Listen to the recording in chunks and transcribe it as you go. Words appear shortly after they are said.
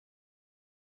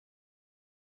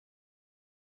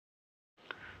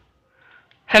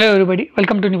Hello everybody,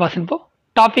 welcome to Nivas Info.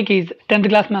 Topic is 10th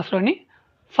class maths loni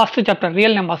first chapter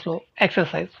real numbers lo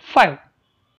exercise 5.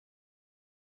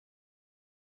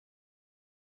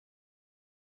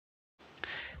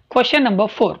 Question number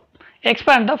 4.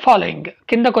 Expand the following.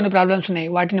 కింద కొన్ని problems ఉన్నాయి,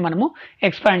 వాటిని మనము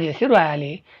expand చేసి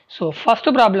రాయాలి. So first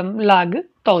problem log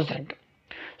 1000.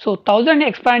 So 1000 ని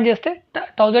expand చేస్తే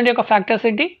 1000 యొక్క ఫ్యాక్టర్స్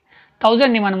ఏంటి?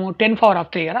 1000 ని మనము 10 పవర్ ఆఫ్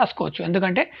 3 గా రాసుకోవచ్చు,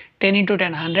 ఎందుకంటే 10 ×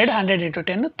 10 100, 100 ×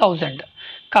 10 1000.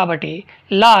 కాబట్టి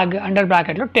లాగ్ అండర్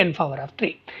బ్రాకెట్లో 10 పవర్ ఆఫ్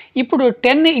 3. ఇప్పుడు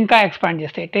 10 ని ఇంకా ఎక్స్పాండ్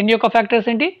చేస్తే 10 యొక్క ఫ్యాక్టర్స్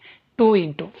ఏంటి? 2 ×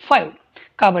 5.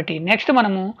 కాబట్టి నెక్స్ట్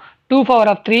మనము 2 పవర్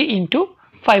ఆఫ్ 3 ×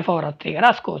 5 పవర్ ఆఫ్ 3గా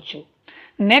రాసుకోవచ్చు.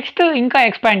 నెక్స్ట్ ఇంకా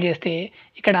ఎక్స్పాండ్ చేస్తే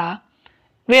ఇక్కడ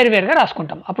వేరువేరుగా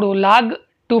రాసుకుంటాం. అప్పుడు log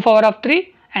 2 power of 3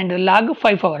 and log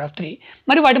 5 power of 3.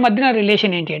 మరి వాటి మధ్యన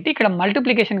రిలేషన్ ఏంటి అంటే ఇక్కడ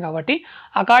మల్టిప్లికేషన్ కాబట్టి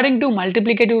according to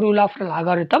multiplicative rule of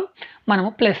logarithm మనము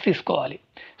ప్లస్ తీసుకోవాలి.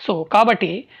 సో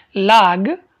కాబట్టి log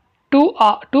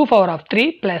 2 power of 3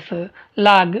 plus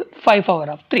log 5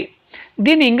 power of 3.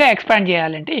 దీన్ని ఇంకా ఎక్స్పాండ్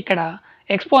చేయాలంటే ఇక్కడ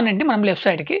ఎక్స్పోనెంట్ని మనం లెఫ్ట్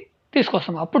సైడ్కి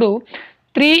తీసుకొస్తాం. అప్పుడు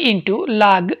 3 ×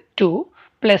 లాగ్ 2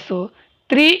 ప్లస్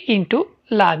 3 ×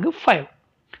 లాగ్ 5.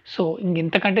 సో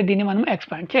ఇంతకంటే దీన్ని మనం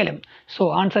ఎక్స్పాండ్ చేయలేం. So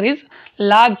answer is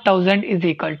log 1000 is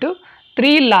equal to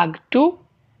 3 log 2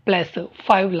 plus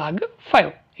 5 log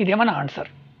 5. ఇదే మన answer.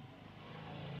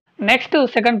 Next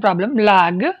second problem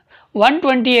log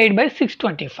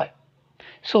 128/625.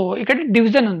 So ఇక్కడ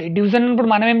డివిజన్ ఉంది. డివిజన్ ఇప్పుడు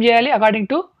మనం ఏం చేయాలి? According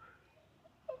to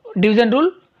division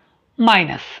rule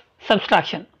minus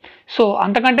subtraction. So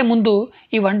అంతకంటే ముందు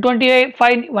ఈ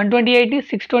 128ని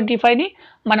 625ని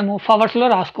మనము పవర్స్లో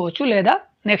రాసుకోవచ్చు, లేదా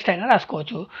నెక్స్ట్ అయినా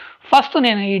రాసుకోవచ్చు. ఫస్ట్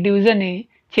నేను ఈ డివిజన్ని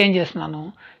చేంజ్ చేస్తున్నాను.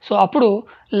 సో అప్పుడు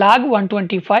లాగ్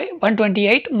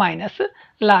 128 మైనస్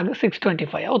లాగ్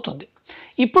 625 అవుతుంది.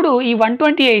 ఇప్పుడు ఈ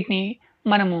 128ని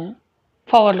మనము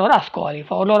పవర్లో రాసుకోవాలి.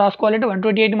 పవర్లో రాసుకోవాలంటే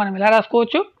 128ని మనం ఎలా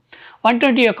రాసుకోవచ్చు?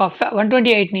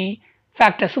 128ని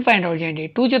ఫ్యాక్టర్స్ ఫైండ్ అవుట్ చేయండి.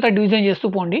 2 చేత డివిజన్ చేస్తూ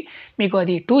పోండి, మీకు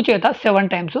అది 2 చేత 7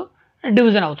 టైమ్స్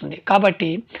డివిజన్ అవుతుంది. కాబట్టి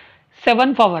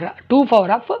 2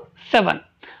 పవర్ ఆఫ్ 7.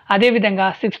 అదేవిధంగా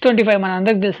 625 మన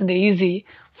అందరికి తెలిసిందే, ఈజీ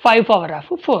 5 పవర్ ఆఫ్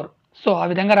 4. సో ఆ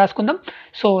విధంగా రాసుకుందాం.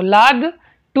 So log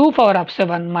 2 power of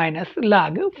 7 minus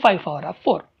log 5 power of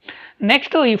 4.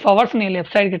 Next ఈ పవర్స్ని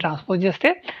లెఫ్ట్ సైడ్కి ట్రాన్స్పోజ్ చేస్తే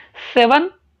 7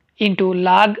 ×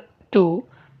 లాగ్ 2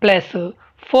 ప్లస్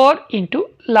 4 ×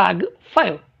 లాగ్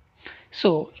 5. సో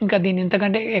ఇంకా దీన్ని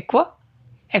ఇంతకంటే ఎక్కువ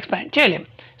ఎక్స్పాండ్ చేయలేం.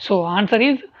 So answer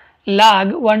is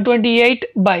log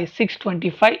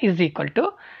 128/625 is equal to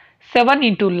 7 ×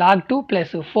 log 2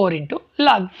 plus 4 ×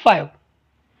 log 5.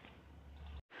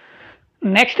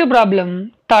 Next problem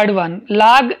third one,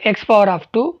 log x power of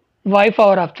 2 y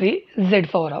power of 3 z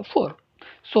power of 4.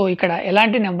 So ఇక్కడ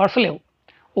ఎలాంటి numbers లేవు,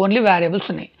 only variables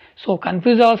ఉన్నాయి. So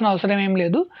confuse అవ్వాల్సిన అవసరం ఏం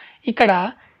లేదు. ఇక్కడ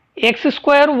x²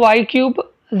 y³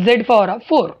 z power of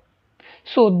 4.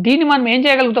 So దీన్ని మనం ఏం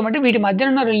చేయగలుగుతామంటే వీటి మధ్యన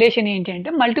ఉన్న రిలేషన్ ఏంటి అంటే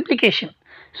multiplication.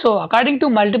 So according to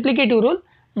multiplicative rule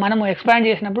మనము ఎక్స్పాండ్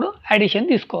చేసినప్పుడు అడిషన్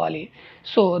తీసుకోవాలి.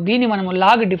 సో దీన్ని మనము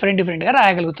లాగ్ డిఫరెంట్గా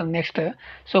రాయగలుగుతాం నెక్స్ట్.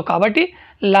 సో కాబట్టి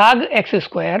log x²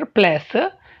 plus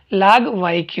log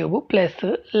y³ plus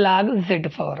log z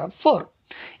power of 4.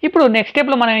 ఇప్పుడు నెక్స్ట్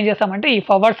స్టెప్లో మనం ఏం చేస్తామంటే ఈ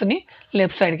పవర్స్ని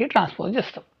లెఫ్ట్ సైడ్కి ట్రాన్స్పోజ్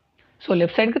చేస్తాం. సో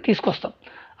లెఫ్ట్ సైడ్కి తీసుకొస్తాం.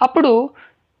 అప్పుడు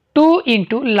 2 ×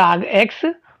 log x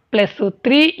plus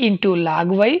 3 ×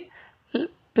 log y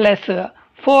plus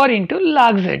 4 ×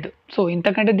 log z. So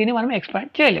ఇంతకంటే దీన్ని మనం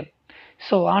ఎక్స్పాండ్ చేయలేం.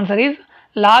 So answer is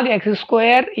log x²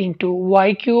 ×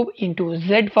 y³ ×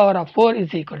 z power of 4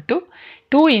 is equal to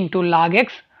 2 × log x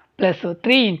plus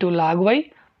 3 × log y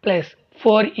plus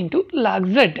 4 × log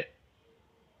z.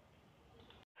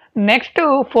 Next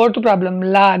fourth problem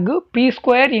log p²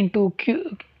 ×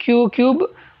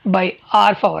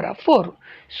 q³/r power of 4.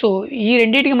 So ఈ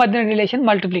రెండింటికి మధ్యన relation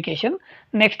multiplication.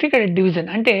 Next ఇక్కడ division,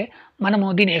 అంటే మనము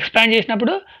దీన్ని expand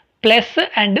చేసినప్పుడు plus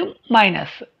and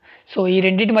minus. So ఈ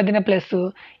రెండింటి మధ్యన ప్లస్,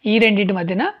 ఈ రెండింటి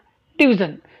మధ్యన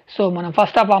డివిజన్. సో మనం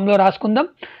ఫస్ట్ ఆ ఫామ్లో రాసుకుందాం.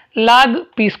 లాగ్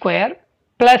p²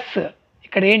 ప్లస్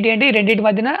ఇక్కడ ఏంటి అంటే ఈ రెండింటి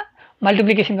మధ్యన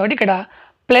మల్టిప్లికేషన్ కాబట్టి ఇక్కడ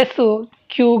plus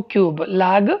q³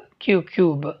 log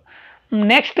q³.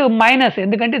 Next minus,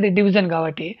 ఎందుకంటే ఇది డివిజన్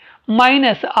కాబట్టి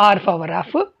మైనస్ r పవర్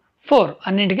ఆఫ్ 4.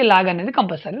 అన్నింటికి లాగ్ అనేది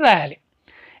కంపల్సరీ రాయాలి,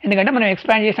 ఎందుకంటే మనం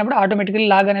ఎక్స్పాండ్ చేసినప్పుడు ఆటోమేటిక్లీ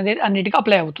లాగ్ అనేది అన్నిటికీ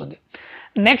అప్లై అవుతుంది.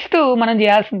 నెక్స్ట్ మనం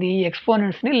చేయాల్సింది ఈ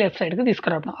ఎక్స్పోనెంట్స్ని లెఫ్ట్ సైడ్కి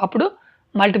తీసుకురావడం. అప్పుడు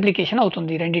మల్టిప్లికేషన్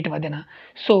అవుతుంది రెండింటి మధ్యన.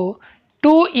 So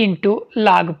 2 ×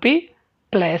 log p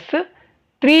plus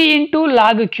 3 ×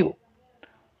 log q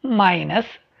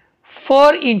minus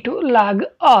 4 × log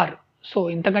r. So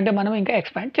ఇంతకంటే మనం ఇంకా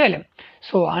ఎక్స్పాండ్ చేయలేం.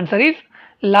 So answer is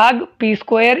log p²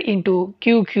 ×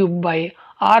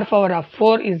 q³/r power of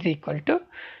 4 is equal to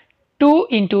 2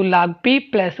 into log p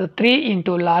plus 3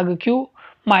 into log q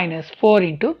minus 4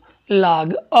 into log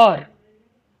r.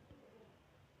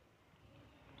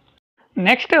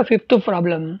 Next, fifth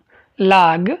problem,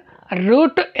 log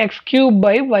root x cube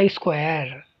by y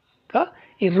square.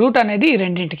 ఈ route అనేది ఈ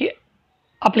రెండింటికి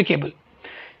applicable.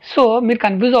 So మీరు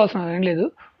confuse అవసరం లేదు.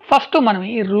 First మనం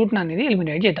ఈ రూట్ని అనేది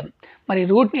ఎలిమినేట్ చేద్దాం. మరి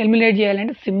రూట్ని ఎలిమినేట్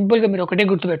చేయాలంటే సింపుల్గా మీరు ఒకటే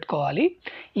గుర్తుపెట్టుకోవాలి.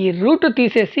 ఈ రూట్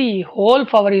తీసేసి ఈ whole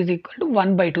power is equal to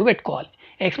 1/2 పెట్టుకోవాలి.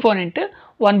 ఎక్స్పోనెంట్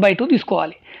 1/2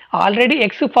 తీసుకోవాలి. Already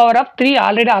X power of 3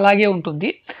 already అలాగే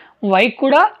ఉంటుంది. y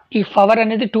కూడా ఈ పవర్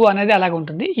అనేది 2 అనేది అలాగే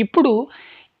ఉంటుంది. ఇప్పుడు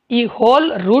ఈ హోల్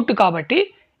రూట్ కాబట్టి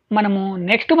మనము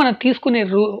నెక్స్ట్ మనం తీసుకునే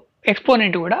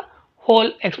ఎక్స్పోనెంట్ కూడా హోల్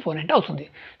ఎక్స్పోనెంట్ అవుతుంది.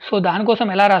 సో దానికోసం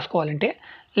ఎలా రాసుకోవాలంటే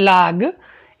log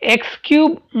X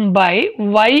cube by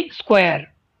y square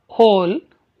whole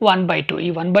 1/2. ఈ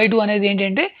 1/2 అనేది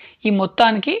ఏంటంటే ఈ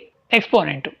మొత్తానికి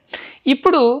ఎక్స్పోనెంట్.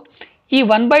 ఇప్పుడు ఈ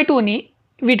 1/2ని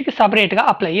వీటికి సపరేట్గా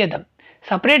అప్లై చేద్దాం.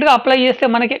 సపరేట్గా అప్లై చేస్తే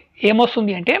మనకి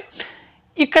ఏమొస్తుంది అంటే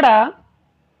ఇక్కడ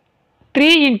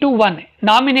 3 into 1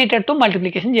 నామినేటర్తో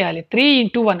మల్టిప్లికేషన్ చేయాలి. 3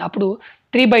 into 1 అప్పుడు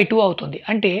 3/2 అవుతుంది.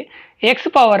 అంటే ఎక్స్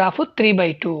పవర్ ఆఫ్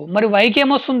 3/2. మరి వైకి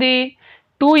ఏమొస్తుంది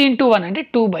 2 into 1 అంటే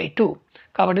 2/2.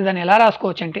 కాబట్టి దాన్ని ఎలా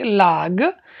రాసుకోవచ్చు అంటే log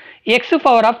X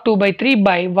power of 2/3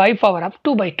 by y power of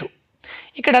 2/2.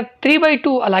 ఇక్కడ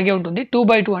 3/2 అలాగే ఉంటుంది.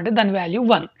 2/2 అంటే దాని వాల్యూ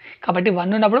 1. కాబట్టి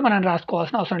 1 ఉన్నప్పుడు మనం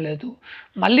రాసుకోవాల్సిన అవసరం లేదు.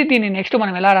 మళ్ళీ దీన్ని నెక్స్ట్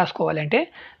మనం ఎలా రాసుకోవాలి అంటే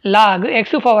log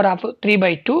X power of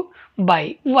 3/2 by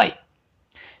why.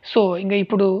 So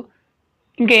ఇప్పుడు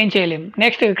ఇంకా ఏం చేయలేము.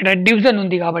 నెక్స్ట్ ఇక్కడ డివిజన్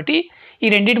ఉంది కాబట్టి ఈ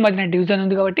రెండింటి మధ్యన డివిజన్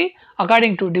ఉంది కాబట్టి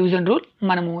అకార్డింగ్ టు డివిజన్ రూల్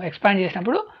మనము ఎక్స్పాండ్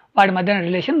చేసినప్పుడు వాటి మధ్యన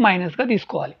రిలేషన్ మైనస్గా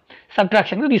తీసుకోవాలి,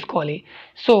 సబ్ట్రాక్షన్గా తీసుకోవాలి.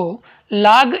 So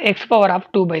log X power of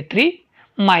 2/3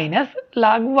 minus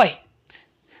log y.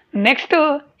 Next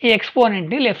ఈ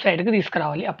ఎక్స్పోనెంట్ని లెఫ్ట్ సైడ్కి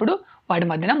తీసుకురావాలి. అప్పుడు వాటి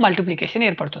మధ్యన మల్టిప్లికేషన్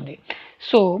ఏర్పడుతుంది.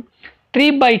 So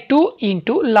 3/2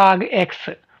 into log X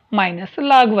minus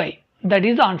log y, that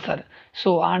is answer.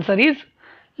 So answer is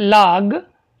log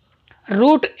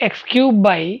root x cube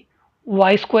by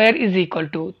y square is equal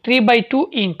to 3/2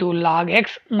 into log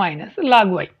x minus log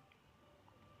y.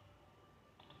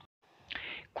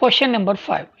 Question number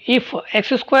 5. If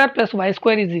x square plus y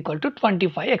square is equal to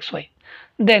 25xy,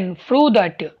 then prove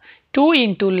that 2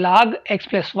 into log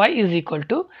x plus y is equal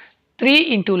to 3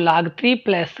 into log 3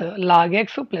 plus log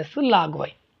x plus log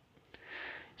y.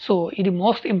 So ఇది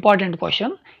most important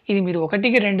question. ఇది మీరు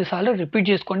 1కి 2 సార్లు repeat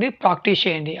చేసుకోండి, practice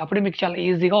చేయండి, అప్పుడు మీకు చాలా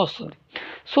ఈజీగా వస్తుంది.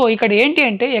 సో ఇక్కడ ఏంటి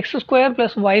అంటే X square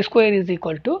plus y square is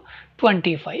equal to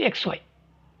 25xy.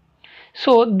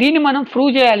 So దీన్ని మనం ప్రూవ్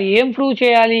చేయాలి. ఏం ప్రూవ్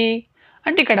చేయాలి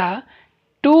అంటే ఇక్కడ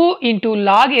 2 into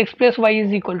log x plus y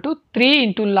is equal to 3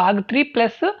 into log 3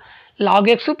 plus log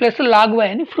x plus log y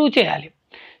అని ప్రూవ్ చేయాలి.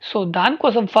 సో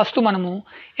దానికోసం ఫస్ట్ మనము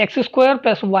X square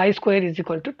plus y square is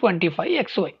equal to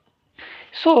 25xy.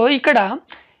 So ఇక్కడ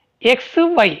ఎక్స్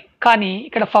వై కానీ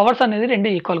ఇక్కడ powers అనేది రెండు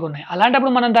ఈక్వల్గా ఉన్నాయి.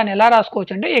 అలాంటప్పుడు మనం దాన్ని ఎలా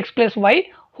రాసుకోవచ్చు అంటే X plus y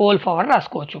whole power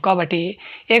రాసుకోవచ్చు. కాబట్టి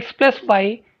X plus y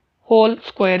whole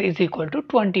square is equal to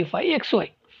 25xy.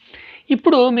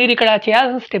 ఇప్పుడు మీరు ఇక్కడ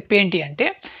చేయాల్సిన స్టెప్ ఏంటి అంటే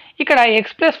ఇక్కడ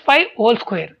ఎక్స్ ప్లస్ 5 హోల్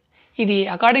స్క్వేర్ ఇది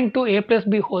according to A plus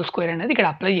B whole square అనేది ఇక్కడ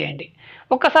అప్లై చేయండి.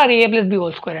 ఒక్కసారి ఏ ప్లస్ బి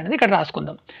హోల్ స్క్వేర్ అనేది ఇక్కడ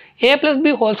రాసుకుందాం. ఏ plus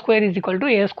B whole square is equal to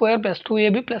A square plus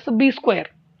 2ab plus B square.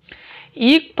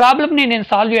 ఈ ప్రాబ్లమ్ని నేను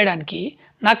సాల్వ్ చేయడానికి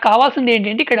నాకు కావాల్సింది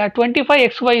ఏంటంటే ఇక్కడ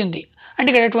 25xy ఉంది అంటే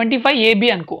ఇక్కడ 25ab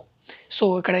అనుకో. సో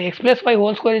ఇక్కడ X plus 5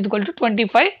 whole square is equal to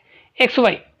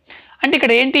 25xy అంటే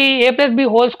ఇక్కడ ఏంటి ఏ plus B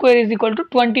whole square is equal to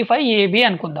 25ab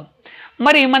అనుకుందాం.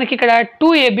 మరి మనకి ఇక్కడ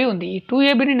 2ab ఉంది. ఈ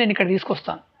 2abని నేను ఇక్కడ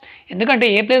తీసుకొస్తాను ఎందుకంటే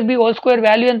ఏ plus B whole square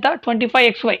value ఎంత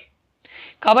 25xy.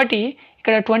 కాబట్టి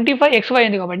ఇక్కడ 25xy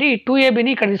ఉంది కాబట్టి ఈ 2abని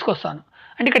ఇక్కడ తీసుకొస్తాను.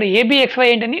 అంటే ఇక్కడ abxy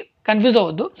ఏంటని కన్ఫ్యూజ్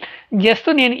అవ్వద్దు. జస్ట్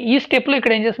నేను ఈ స్టెప్లో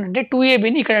ఇక్కడ ఏం చేస్తున్నానంటే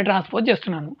 2abని ఇక్కడ ట్రాన్స్పోజ్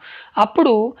చేస్తున్నాను.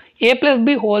 అప్పుడు ఏ plus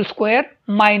B whole square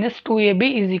minus 2ab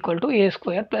is equal to A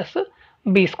square plus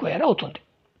B square అవుతుంది.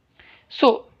 సో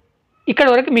ఇక్కడ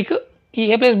వరకు మీకు ఈ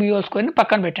ఏ ప్లస్ బి హోల్ స్క్వేర్ని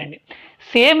పక్కన పెట్టండి.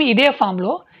 సేమ్ ఇదే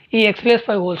ఫామ్లో ఈ ఎక్స్ ప్లస్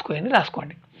 5 హోల్ స్క్వేర్ని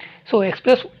రాసుకోండి. So X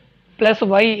plus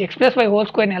y whole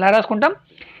స్క్వేర్ని ఎలా రాసుకుంటాం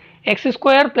X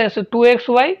square plus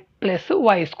 2xy plus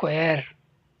y square.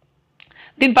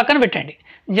 దీన్ని పక్కన పెట్టండి.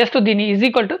 జస్ట్ దీన్ని ఈజ్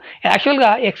ఈక్వల్ టు యాక్చువల్గా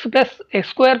X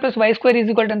square plus y square is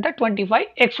equal to అంతా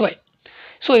 25xy.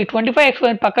 సో ఈ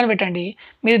 25xy పక్కన పెట్టండి.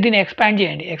 మీరు దీన్ని ఎక్స్పాండ్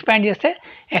చేయండి. ఎక్స్పాండ్ చేస్తే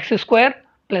X square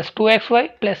plus 2xy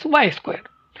plus y square.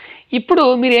 ఇప్పుడు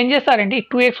మీరు ఏం చేస్తారంటే ఈ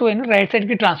 2xyని రైట్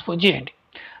సైడ్కి ట్రాన్స్పోజ్ చేయండి.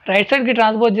 రైట్ సైడ్కి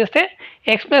ట్రాన్స్పోజ్ చేస్తే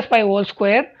X plus 5 whole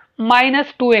square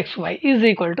minus 2xy is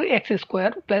equal to X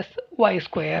square plus y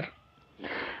square.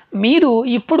 మీరు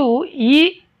ఇప్పుడు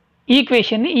ఈ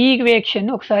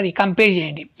ఈక్వేషన్ని ఒకసారి కంపేర్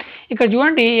చేయండి. ఇక్కడ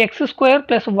చూడండి x²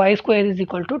 + y²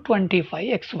 =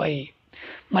 25xy.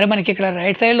 మరి మనకి ఇక్కడ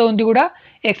రైట్ సైడ్లో ఉంది కూడా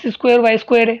x²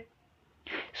 y².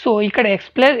 సో ఇక్కడ x²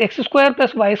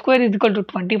 + y² =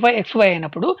 25xy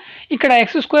అయినప్పుడు ఇక్కడ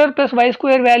x² +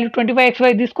 y² వాల్యూ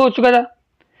 25xy తీసుకోవచ్చు కదా.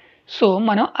 సో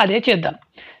మనం అదే చేద్దాం.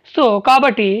 సో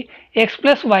కాబట్టి x +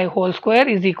 y²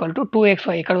 =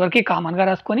 2xy ఇక్కడ వరకు కామన్గా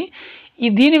రాసుకొని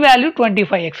దీని వాల్యూ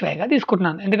 25xyగా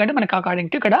తీసుకుంటున్నాను, ఎందుకంటే మనకు అకార్డింగ్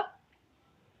టు ఇక్కడ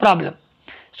ప్రాబ్లం.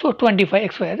 సో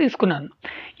 25xy తీసుకున్నాను.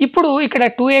 ఇప్పుడు ఇక్కడ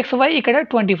 2xy, ఇక్కడ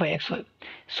 25xy.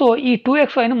 సో ఈ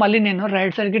 2xyను మళ్ళీ నేను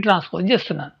రైట్ సైడ్కి ట్రాన్స్పోజ్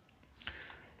చేస్తున్నాను.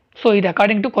 సో ఇది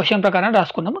అకార్డింగ్ టు క్వశ్చన్ ప్రకారం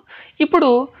రాసుకున్నాము. ఇప్పుడు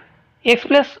x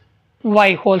 +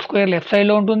 y² లెఫ్ట్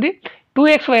సైడ్లో ఉంటుంది,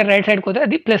 2xy రైట్ సైడ్కి పోతే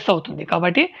అది ప్లస్ అవుతుంది.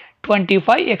 కాబట్టి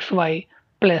 25xy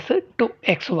 +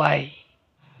 2xy.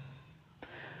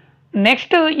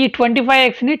 నెక్స్ట్ ఈ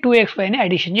 25xని 2xyని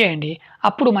అడిషన్ చేయండి,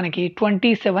 అప్పుడు మనకి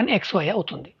 27xy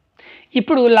అవుతుంది.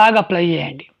 ఇప్పుడు లాగ్ అప్లై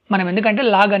చేయండి మనం, ఎందుకంటే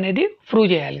లాగ్ అనేది ప్రూవ్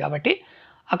చేయాలి కాబట్టి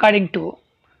అకార్డింగ్ టు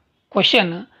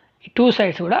క్వశ్చన్ 2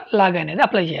 సైడ్స్ కూడా లాగ్ అనేది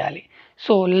అప్లై చేయాలి.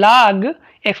 So log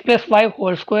x + y²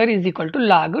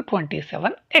 = log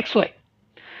 27xy.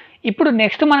 ఇప్పుడు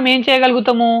నెక్స్ట్ మనం ఏం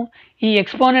చేయగలుగుతాము, ఈ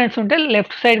ఎక్స్పోనెంట్స్ ఉంటే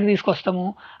లెఫ్ట్ సైడ్కి తీసుకొస్తాము.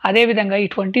 అదేవిధంగా ఈ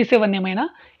 27 ఏమైనా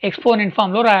ఎక్స్పోనెంట్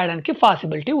ఫామ్లో రాయడానికి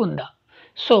పాసిబిలిటీ ఉందా?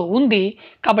 సో ఉంది.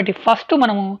 కాబట్టి ఫస్ట్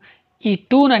మనము ఈ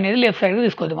 2 అనేది లెఫ్ట్ సైడ్కి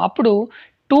తీసుకొద్దాం. అప్పుడు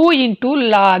 2 ×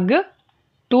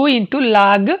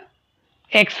 log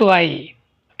xy.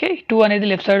 ఓకే, 2 అనేది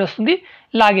లెఫ్ట్ సైడ్ వస్తుంది,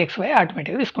 log xy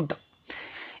ఆటోమేటిక్గా తీసుకుంటాం.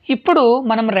 ఇప్పుడు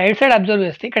మనం రైట్ సైడ్ అబ్జర్వ్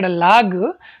చేస్తే ఇక్కడ log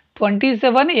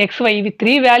 27xy ఇవి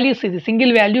 3 వాల్యూస్, ఇది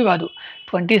సింగిల్ వాల్యూ కాదు.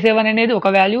 27 అనేది ఒక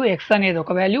వాల్యూ, x అనేది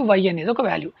ఒక వాల్యూ, y అనేది ఒక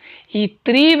వాల్యూ. ఈ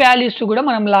 3 వాల్యూస్ కూడా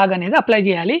మనం లాగ్ అనేది అప్లై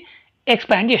చేయాలి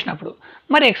ఎక్స్పాండ్ చేసినప్పుడు.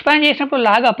 మరి ఎక్స్పాండ్ చేసినప్పుడు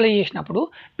లాగ్ అప్లై చేసినప్పుడు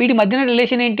వీటి మధ్యన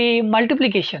రిలేషన్ ఏంటి,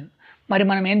 మల్టిప్లికేషన్. మరి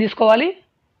మనం ఏం తీసుకోవాలి,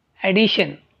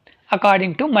 addition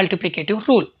according to multiplicative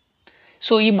rule.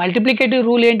 So ఈ మల్టిప్లికేటివ్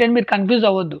రూల్ ఏంటని మీరు కన్ఫ్యూజ్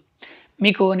అవ్వద్దు.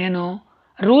 మీకు నేను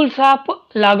రూల్స్ ఆఫ్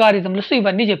లాగారిథమ్స్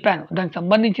ఇవన్నీ చెప్పాను, దానికి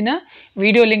సంబంధించిన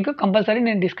వీడియో లింక్ కంపల్సరీ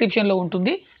నేను డిస్క్రిప్షన్లో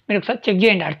ఉంటుంది, మీరు ఒకసారి చెక్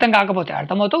చేయండి. అర్థం కాకపోతే,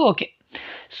 అర్థమవుతో ఓకే.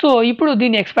 సో ఇప్పుడు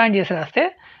దీన్ని ఎక్స్పాండ్ చేసి రాస్తే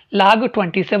log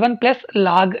 27 +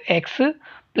 log x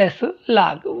 +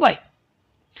 log y.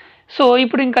 So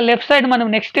ఇప్పుడు ఇంకా లెఫ్ట్ సైడ్ మనం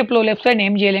నెక్స్ట్ స్టెప్లో లెఫ్ట్ సైడ్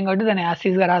ఏం చేయలేం కాబట్టి దాన్ని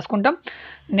యాసిస్గా రాసుకుంటాం.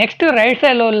 నెక్స్ట్ రైట్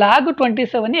సైడ్లో log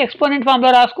 27ని ఎక్స్పోనెంట్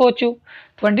ఫామ్లో రాసుకోవచ్చు.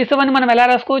 27ని మనం ఎలా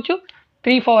రాసుకోవచ్చు,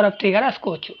 3^3గా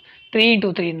రాసుకోవచ్చు. 3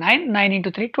 × 3 9, 9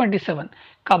 × 3 27.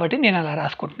 కాబట్టి నేను అలా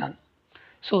రాసుకుంటున్నాను.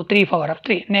 సో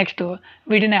 3^3. నెక్స్ట్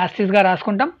వీటిని యాసిస్గా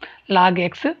రాసుకుంటాం, log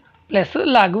x +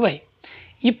 log y.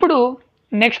 ఇప్పుడు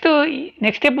నెక్స్ట్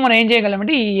స్టెప్ మనం ఏం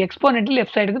చేయగలమంటే ఈ ఎక్స్పోనెంట్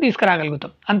లెఫ్ట్ సైడ్కి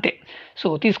తీసుకురాగలుగుతాం, అంతే. సో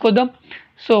తీసుకొద్దాం.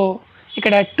 సో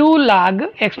ఇక్కడ 2 log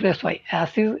x + y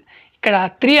యాసిస్. ఇక్కడ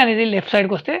 3 అనేది లెఫ్ట్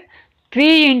సైడ్కి వస్తే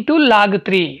 3 × log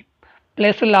 3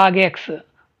 + log x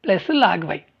 + log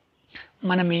y.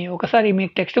 మనం ఒకసారి మీ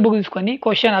టెక్స్ట్ బుక్ తీసుకొని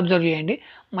క్వశ్చన్ అబ్జర్వ్ చేయండి.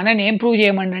 మనని ఏం ప్రూవ్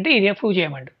చేయమండి అంటే ఇదే ప్రూవ్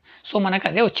చేయమండి. సో మనకు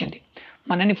అదే వచ్చింది.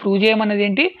 మనని ప్రూవ్ చేయమన్నది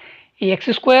ఏంటి, ఈ x²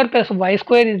 + y²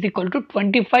 =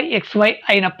 25xy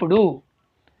అయినప్పుడు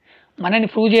మనని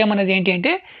ప్రూవ్ చేయమన్నది ఏంటి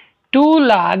అంటే 2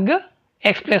 log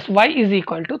x + y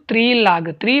 = 3 log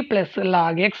 3 +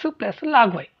 log x +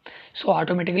 log y. So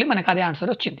automatically మనకు అదే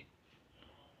ఆన్సర్ వచ్చింది.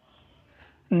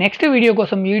 నెక్స్ట్ వీడియో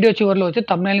కోసం వీడియో చివరిలో వచ్చి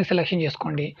థంబ్నెయిల్ని సెలెక్షన్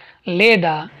చేసుకోండి,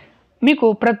 లేదా మీకు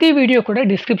ప్రతి వీడియో కూడా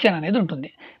డిస్క్రిప్షన్ అనేది ఉంటుంది.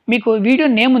 మీకు వీడియో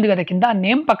నేమ్ ఉంది కదా కింద, ఆ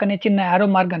నేమ్ పక్కనే చిన్న యారో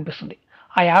మార్క్ కనిపిస్తుంది.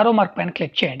 ఆ యారో మార్క్ పైన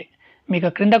క్లిక్ చేయండి, మీకు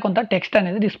క్రింద కొంత టెక్స్ట్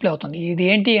అనేది డిస్ప్లే అవుతుంది. ఇది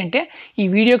ఏంటి అంటే ఈ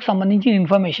వీడియోకి సంబంధించిన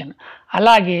ఇన్ఫర్మేషన్.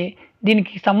 అలాగే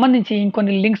దీనికి సంబంధించి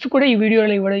ఇంకొన్ని లింక్స్ కూడా ఈ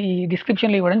వీడియోలో ఇవ్వడం, ఈ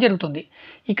డిస్క్రిప్షన్లో ఇవ్వడం జరుగుతుంది.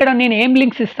 ఇక్కడ నేను ఏం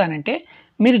లింక్స్ ఇస్తానంటే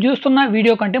మీరు చూస్తున్న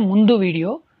వీడియో కంటే ముందు వీడియో,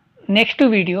 నెక్స్ట్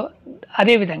వీడియో,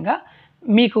 అదేవిధంగా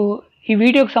మీకు ఈ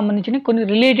వీడియోకి సంబంధించిన కొన్ని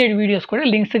రిలేటెడ్ వీడియోస్ కూడా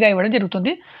లింక్స్గా ఇవ్వడం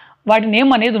జరుగుతుంది. వాటి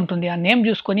నేమ్ అనేది ఉంటుంది, ఆ నేమ్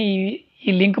చూసుకొని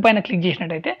ఈ లింక్ పైన క్లిక్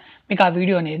చేసినట్టయితే మీకు ఆ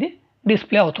వీడియో అనేది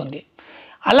డిస్ప్లే అవుతుంది.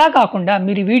 అలా కాకుండా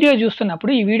మీరు వీడియో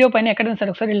చూస్తున్నప్పుడు ఈ వీడియో పైన ఎక్కడైనా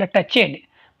సరే ఒకసారి ఇలా టచ్ చేయండి,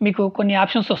 మీకు కొన్ని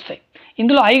ఆప్షన్స్ వస్తాయి.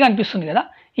 ఇందులో ఐ కనిపిస్తుంది కదా,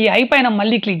 ఈ ఐ పైన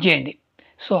మళ్ళీ క్లిక్ చేయండి.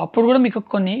 సో అప్పుడు కూడా మీకు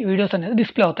కొన్ని వీడియోస్ అనేది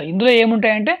డిస్ప్లే అవుతాయి. ఇందులో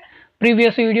ఏముంటాయంటే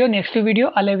ప్రీవియస్ వీడియో, నెక్స్ట్ వీడియో,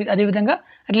 అదేవిధంగా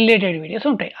రిలేటెడ్ వీడియోస్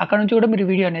ఉంటాయి. అక్కడ నుంచి కూడా మీరు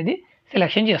వీడియో అనేది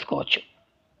సెలెక్షన్ చేసుకోవచ్చు.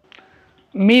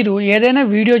 మీరు ఏదైనా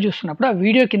వీడియో చూస్తున్నప్పుడు ఆ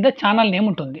వీడియో కింద ఛానల్ నేమ్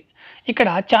ఉంటుంది. ఇక్కడ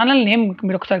ఛానల్ నేమ్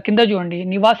మీరు ఒకసారి కింద చూడండి,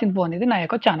 నివాస్ ఇన్ఫో అనేది నా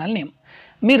యొక్క ఛానల్ నేమ్.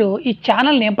 మీరు ఈ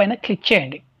ఛానల్ నేమ్ పైన క్లిక్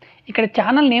చేయండి. ఇక్కడ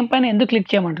ఛానల్ నేమ్ పైన ఎందుకు క్లిక్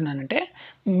చేయమంటున్నానంటే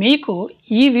మీకు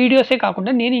ఈ వీడియోసే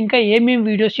కాకుండా నేను ఇంకా ఏమేమి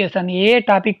వీడియోస్ చేశాను, ఏ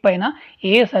టాపిక్ పైన,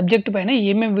 ఏ సబ్జెక్ట్ పైన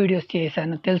ఏమేమి వీడియోస్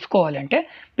చేశాను తెలుసుకోవాలంటే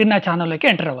మీరు నా ఛానల్లోకి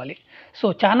ఎంటర్ అవ్వాలి. సో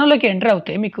ఛానల్లోకి ఎంటర్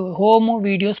అవుతే మీకు హోమ్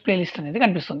వీడియోస్ ప్లేలిస్ట్ అనేది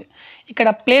కనిపిస్తుంది. ఇక్కడ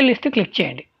ప్లేలిస్ట్ క్లిక్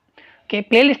చేయండి. ఓకే,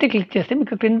 ప్లేలిస్ట్ క్లిక్ చేస్తే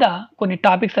మీకు క్రింద కొన్ని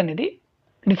టాపిక్స్ అనేది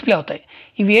డిస్ప్లే అవుతాయి.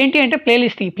 ఇవి ఏంటి అంటే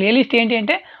ఈ ప్లేలిస్ట్ ఏంటి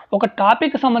అంటే ఒక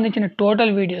టాపిక్ సంబంధించిన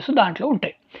టోటల్ వీడియోస్ దాంట్లో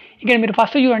ఉంటాయి. ఇక్కడ మీరు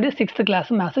ఫస్ట్ చూడండి 6th class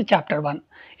maths chapter 1,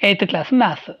 8th class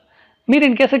maths. మీరు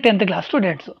in case 10th class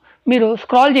students, మీరు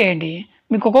స్క్రాల్ చేయండి,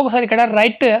 మీకు ఒక్కొక్కసారి ఇక్కడ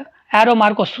రైట్ యారో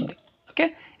మార్క్ వస్తుంది. ఓకే,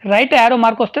 రైట్ యారో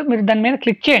మార్క్ వస్తే మీరు దాని మీద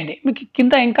క్లిక్ చేయండి, మీకు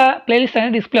కింద ఇంకా ప్లేలిస్ట్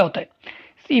అనేది డిస్ప్లే అవుతాయి.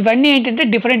 ఇవన్నీ ఏంటంటే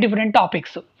డిఫరెంట్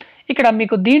టాపిక్స్. ఇక్కడ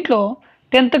మీకు దీంట్లో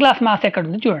 10th క్లాస్ మ్యాథ్స్ ఎక్కడ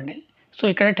ఉంది చూడండి. సో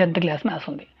ఇక్కడ 10th క్లాస్ మ్యాథ్స్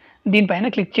ఉంది, దీనిపైన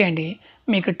క్లిక్ చేయండి.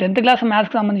 మీకు 10th క్లాస్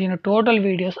మ్యాథ్స్కి సంబంధించిన టోటల్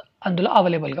వీడియోస్ అందులో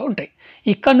అవైలబుల్గా ఉంటాయి.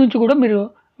 ఇక్కడ నుంచి కూడా మీరు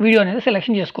వీడియో అనేది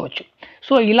సెలెక్షన్ చేసుకోవచ్చు.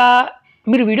 సో ఇలా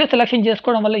మీరు వీడియో సెలెక్షన్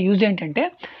చేసుకోవడం వల్ల యూజ్ ఏంటంటే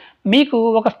మీకు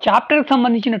ఒక చాప్టర్కి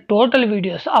సంబంధించిన టోటల్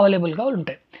వీడియోస్ అవైలబుల్గా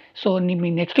ఉంటాయి. సో మీ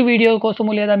నెక్స్ట్ వీడియో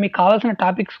కోసము లేదా మీకు కావాల్సిన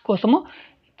టాపిక్స్ కోసము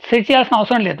సెర్చ్ చేయాల్సిన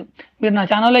అవసరం లేదు. మీరు నా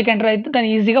ఛానల్లోకి ఎంటర్ అయితే దాన్ని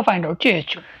ఈజీగా ఫైండ్ అవుట్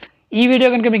చేయొచ్చు. ఈ వీడియో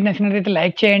కనుక మీకు నచ్చినట్లయితే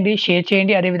లైక్ చేయండి, షేర్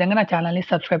చేయండి, అదేవిధంగా నా ఛానల్ని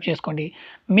సబ్స్క్రైబ్ చేసుకోండి.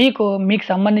 మీకు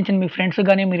సంబంధించిన మీ ఫ్రెండ్స్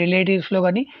కానీ మీ రిలేటివ్స్లో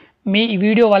కానీ ఈ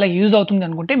వీడియో వాళ్ళకి యూజ్ అవుతుంది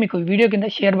అనుకుంటే మీకు వీడియో కింద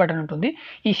షేర్ బటన్ ఉంటుంది.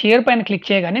 ఈ షేర్ పైన క్లిక్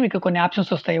చేయగానే మీకు కొన్ని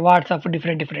ఆప్షన్స్ వస్తాయి, వాట్సాప్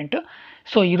డిఫరెంట్.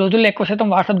 సో ఈ రోజుల్లో ఎక్కువ శాతం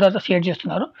వాట్సాప్ ద్వారా షేర్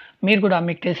చేస్తున్నారు. మీరు కూడా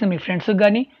మీకు తెలిసిన మీ ఫ్రెండ్స్కి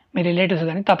కానీ మీ రిలేటివ్స్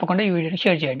కానీ తప్పకుండా ఈ వీడియోని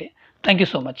షేర్ చేయండి. Thank you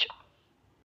so much.